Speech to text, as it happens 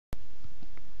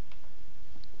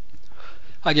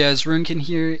Hi guys, RuneScape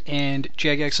here, and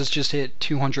Jagex has just hit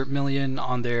 200 million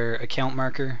on their account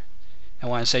marker.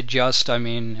 And when I say just, I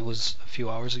mean it was a few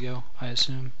hours ago, I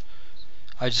assume.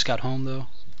 I just got home though.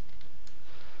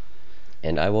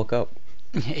 And I woke up.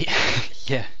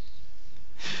 Yeah.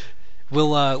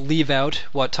 We'll leave out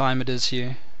what time it is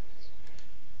here.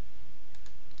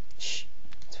 Shh,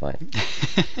 it's fine.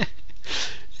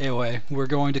 Anyway, we're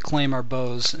going to claim our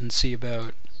bows and see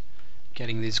about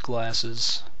getting these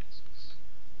glasses.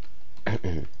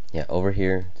 Yeah, over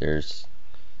here there's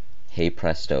Hey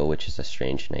Presto, which is a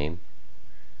strange name.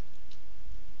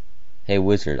 Hey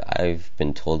Wizard, I've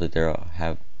been told that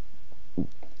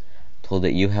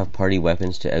you have party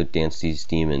weapons to outdance these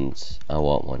demons. I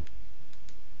want one.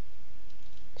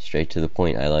 Straight to the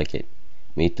point, I like it.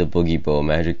 Meet the Boogie Bow,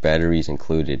 magic batteries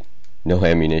included. No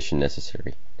ammunition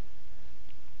necessary.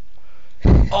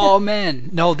 Oh man,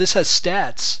 no, this has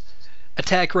stats.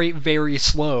 Attack rate very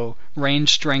slow. Range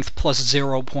strength plus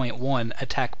 0.1.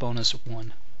 Attack bonus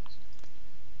 1.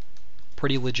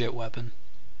 Pretty legit weapon.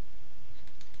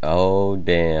 Oh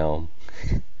damn.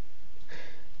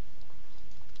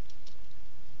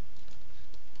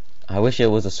 I wish it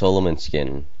was a Solomon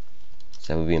skin.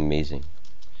 That would be amazing.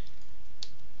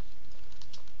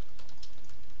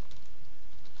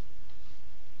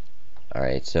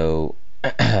 Alright, so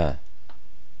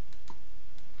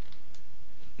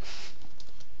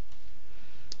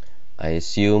I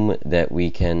assume that we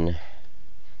can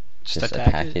just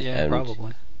attack it? Yeah, and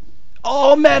probably.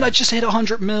 Oh man, I just hit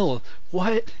 100 mil.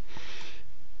 What?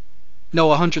 No,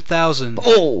 100,000.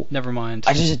 Oh! Never mind.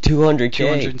 I just hit 200k.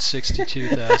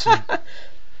 262,000.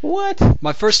 What?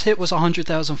 My first hit was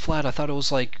 100,000 flat. I thought it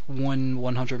was like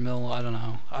 100 mil. I don't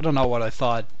know. I don't know what I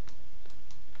thought.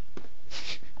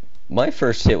 My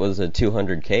first hit was a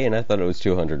 200k and I thought it was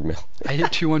 200 mil. I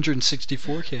hit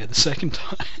 264k the second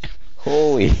time.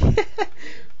 Holy.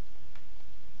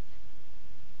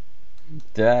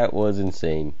 That was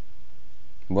insane.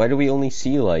 Why do we only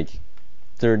see like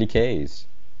 30ks?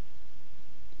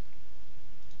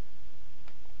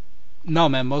 No,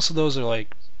 man, most of those are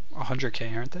like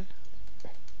 100k, aren't they?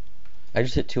 I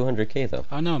just hit 200k though.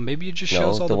 I know, maybe it just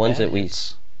shows all the ones bad that we.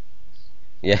 hits.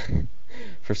 Yeah,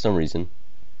 for some reason.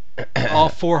 All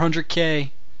 400k.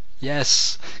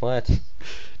 Yes. What?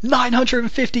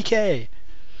 950k.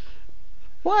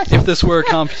 What? If this were a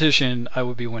competition, I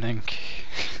would be winning.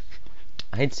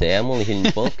 I'd say I'm only hitting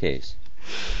 12ks.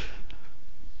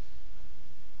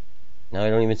 Now I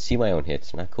don't even see my own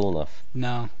hits. Not cool enough.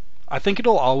 No. I think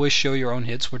it'll always show your own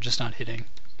hits, we're just not hitting.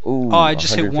 Ooh, oh, I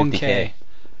just hit 150K. 1k.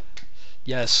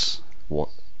 Yes.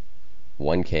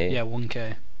 1k? Yeah,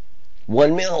 1k.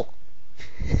 1 mil!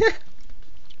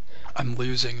 I'm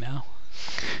losing now.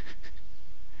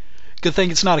 Good thing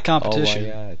it's not a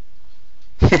competition. Oh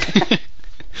my god.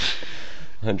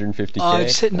 150k? Oh, I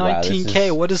just hit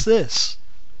 19k. Wow, What is this?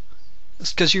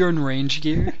 It's because you're in range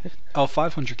gear? Oh,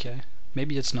 500k.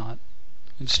 Maybe it's not.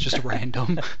 It's just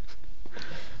random.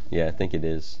 Yeah, I think it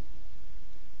is.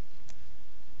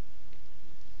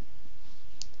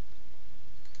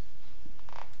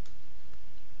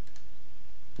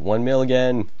 $1 mil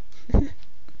again.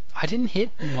 I didn't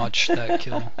hit much that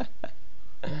kill.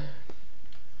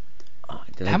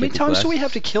 How many times do we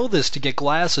have to kill this to get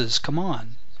glasses? Come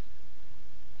on.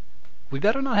 We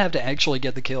better not have to actually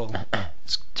get the kill.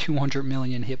 It's 200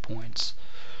 million hit points.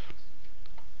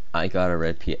 I got a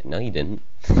red P. No, you didn't.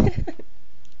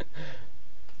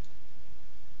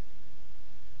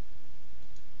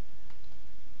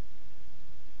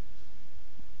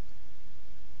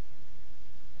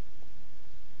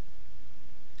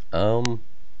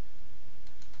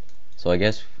 So I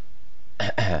guess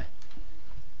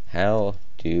how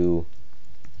do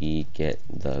we get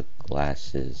the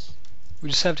glasses? We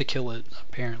just have to kill it,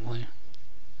 apparently.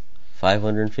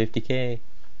 550k.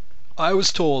 I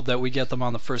was told that we get them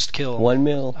on the first kill. 1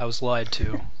 mil. I was lied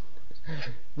to.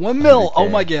 1 mil! 100K. Oh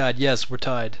my god, yes, we're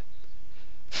tied.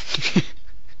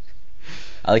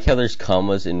 I like how there's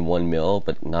commas in 1 mil,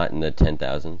 but not in the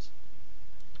 10,000s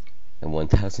and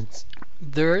 1,000s.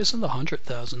 There is in the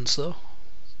 100,000s, though.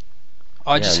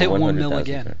 Oh, I Yeah, just in hit the 1 mil 100,000s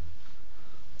again. there.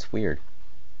 It's weird.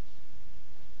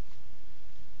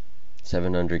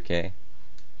 700k.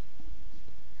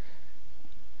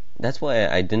 That's why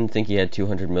I didn't think he had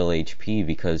 200 mil HP,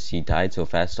 because he died so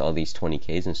fast to all these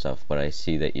 20ks and stuff, but I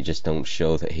see that you just don't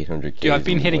show the 800k. Dude, I've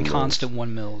been hitting constant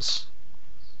 1 mils.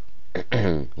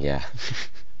 Yeah.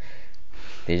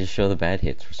 They just show the bad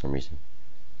hits for some reason.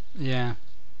 Yeah.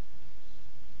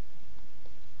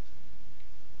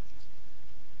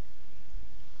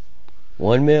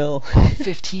 $1 mil.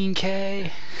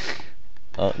 15k.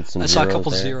 Oh, and some I saw a zeros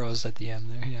couple there. zeros at the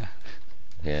end there, yeah.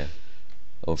 Yeah.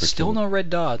 Over Still 2. no red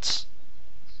dots.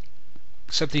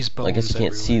 Except these bones Well, I guess you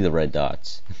can't see everywhere. the red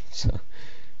dots. So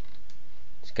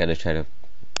just gotta try to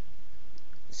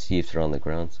see if they're on the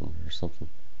ground somewhere or something.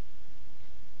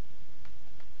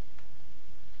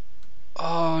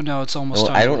 Oh no, it's almost Well,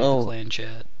 time I to don't leave the know. clan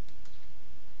chat.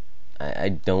 I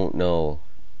don't know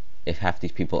if half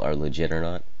these people are legit or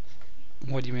not.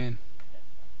 What do you mean?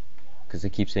 Because they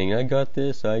keep saying, I got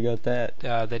this, I got that.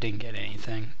 They didn't get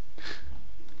anything.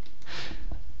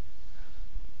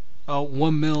 Oh,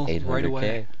 1 mil right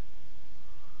away.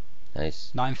 800k.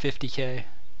 Nice. 950k.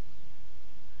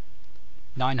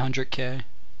 900k.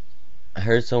 I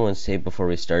heard someone say before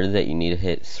we started that you need to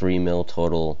hit 3 mil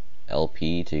total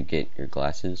LP to get your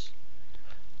glasses.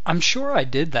 I'm sure I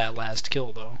did that last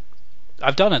kill though.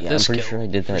 I've done it Yeah, this I'm pretty kill. sure I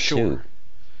did for that sure. too.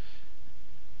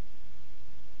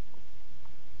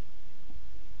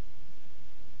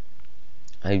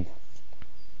 I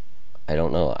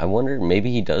don't know. I wonder,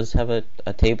 maybe he does have a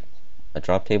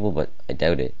drop table, but I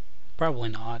doubt it. Probably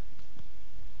not.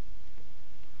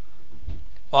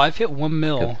 Well, I've hit 1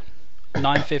 mil,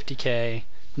 950k,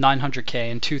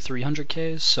 900k, and 2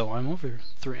 300ks, so I'm over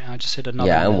 3. I just hit another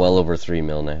Yeah, I'm mil. well over 3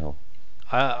 mil now.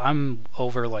 I'm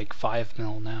over like 5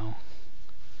 mil now.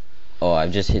 Oh,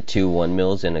 I've just hit 2 1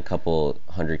 mils and a couple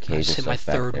 100Ks I and just hit my stuff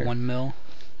back third there. 1 mil.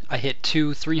 I hit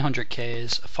 2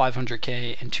 300ks, a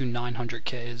 500k, and 2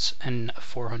 900ks, and a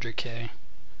 400k.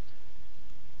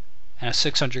 And a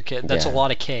 600k. That's a Yeah.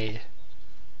 lot of k.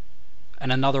 And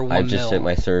another 1 I've just mil. hit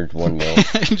my third 1 mil.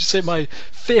 I just hit my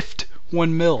 5th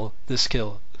 1 mil this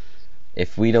kill.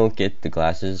 If we don't get the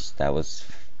glasses, that was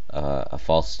a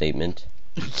false statement.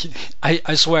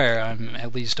 I swear I'm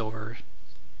at least over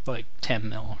like 10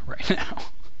 mil right now.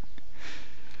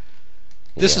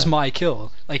 This is my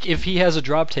kill. Like, if he has a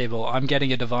drop table, I'm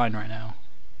getting a divine right now.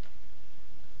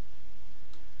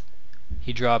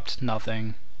 He dropped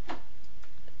nothing.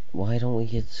 Why don't we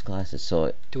get these glasses?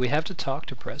 So Do we have to talk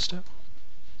to Presto?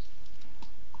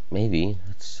 maybe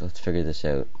let's figure this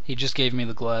out. He just gave me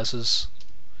the glasses.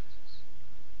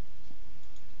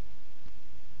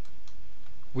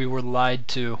 We were lied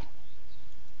to.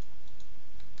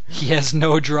 He has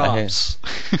no drops.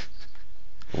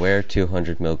 Wear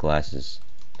 200 mil glasses.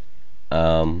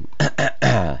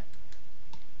 I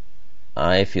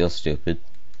feel stupid.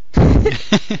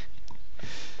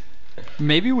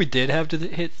 Maybe we did have to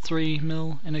hit 3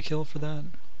 mil in a kill for that.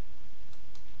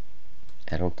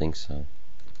 I don't think so.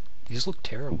 These look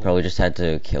terrible. We probably just had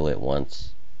to kill it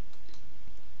once.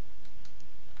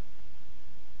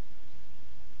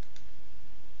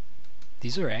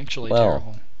 These are actually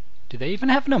terrible. Do they even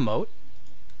have an emote?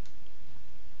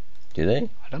 Do they?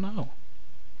 I don't know.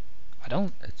 I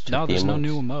don't. Let's check No, the there's no emotes.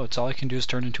 new emotes. All I can do is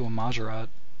turn into a Majorat.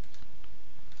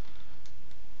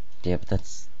 Yeah, but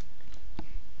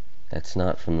that's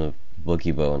not from the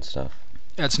Boogie Bow and stuff.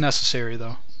 That's necessary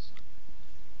though.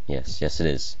 Yes, it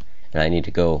is. And I need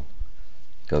to go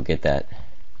get that.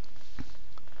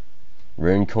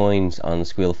 Rune coins on the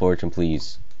Squeal of Fortune,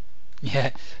 please.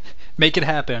 Yeah, make it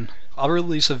happen. I'll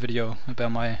release a video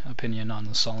about my opinion on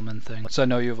the Solomon thing, because I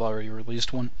know you've already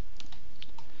released one.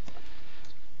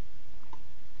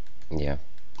 Yeah.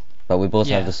 But we both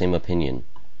Yeah. have the same opinion.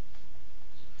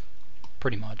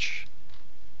 Pretty much.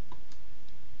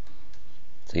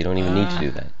 So you don't even need to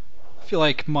do that. I feel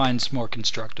like mine's more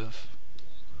constructive.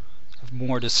 I have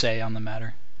more to say on the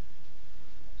matter.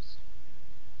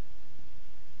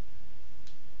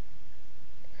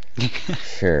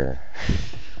 Sure.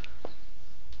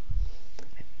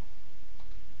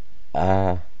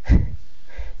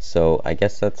 So I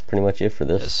guess that's pretty much it for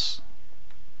this. Yes.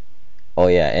 Oh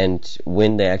yeah, and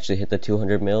when they actually hit the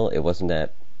 200 mil, it wasn't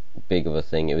that big of a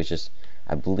thing. It was just,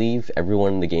 I believe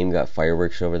everyone in the game got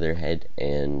fireworks over their head,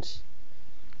 and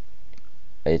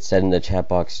it said in the chat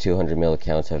box 200 mil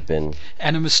accounts have been...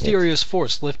 And a mysterious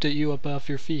force lifted you up off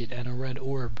your feet, and a red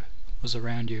orb was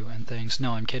around you and things.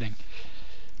 No, I'm kidding.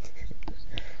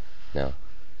 No.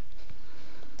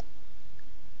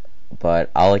 But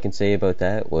all I can say about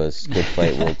that was good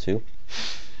fight World 2.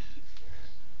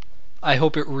 I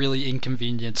hope it really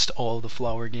inconvenienced all the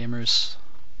Flower gamers.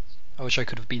 I wish I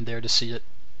could have been there to see it.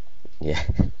 Yeah.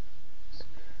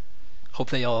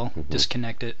 Hope they all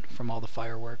disconnect it from all the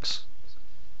fireworks.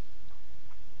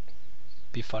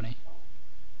 Be funny.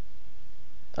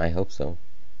 I hope so.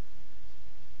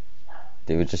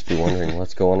 They would just be wondering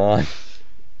what's going on.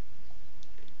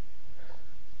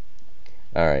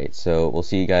 Alright, so we'll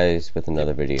see you guys with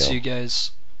another video. See you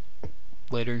guys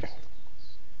later.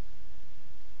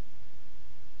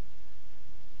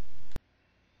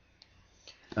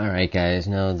 Alright guys,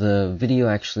 now the video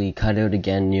actually cut out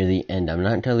again near the end. I'm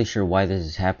not entirely sure why this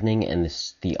is happening, and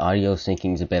the audio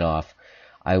syncing is a bit off.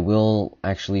 I will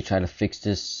actually try to fix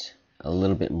this a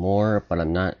little bit more, but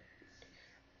I'm not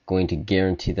going to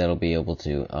guarantee that I'll be able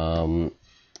to.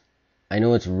 I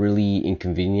know it's really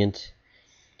inconvenient,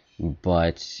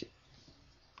 but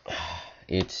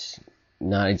it's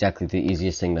not exactly the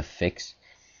easiest thing to fix.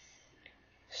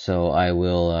 So I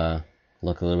will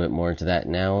look a little bit more into that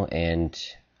now, and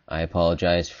I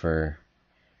apologize for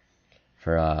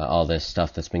all this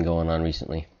stuff that's been going on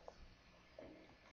recently.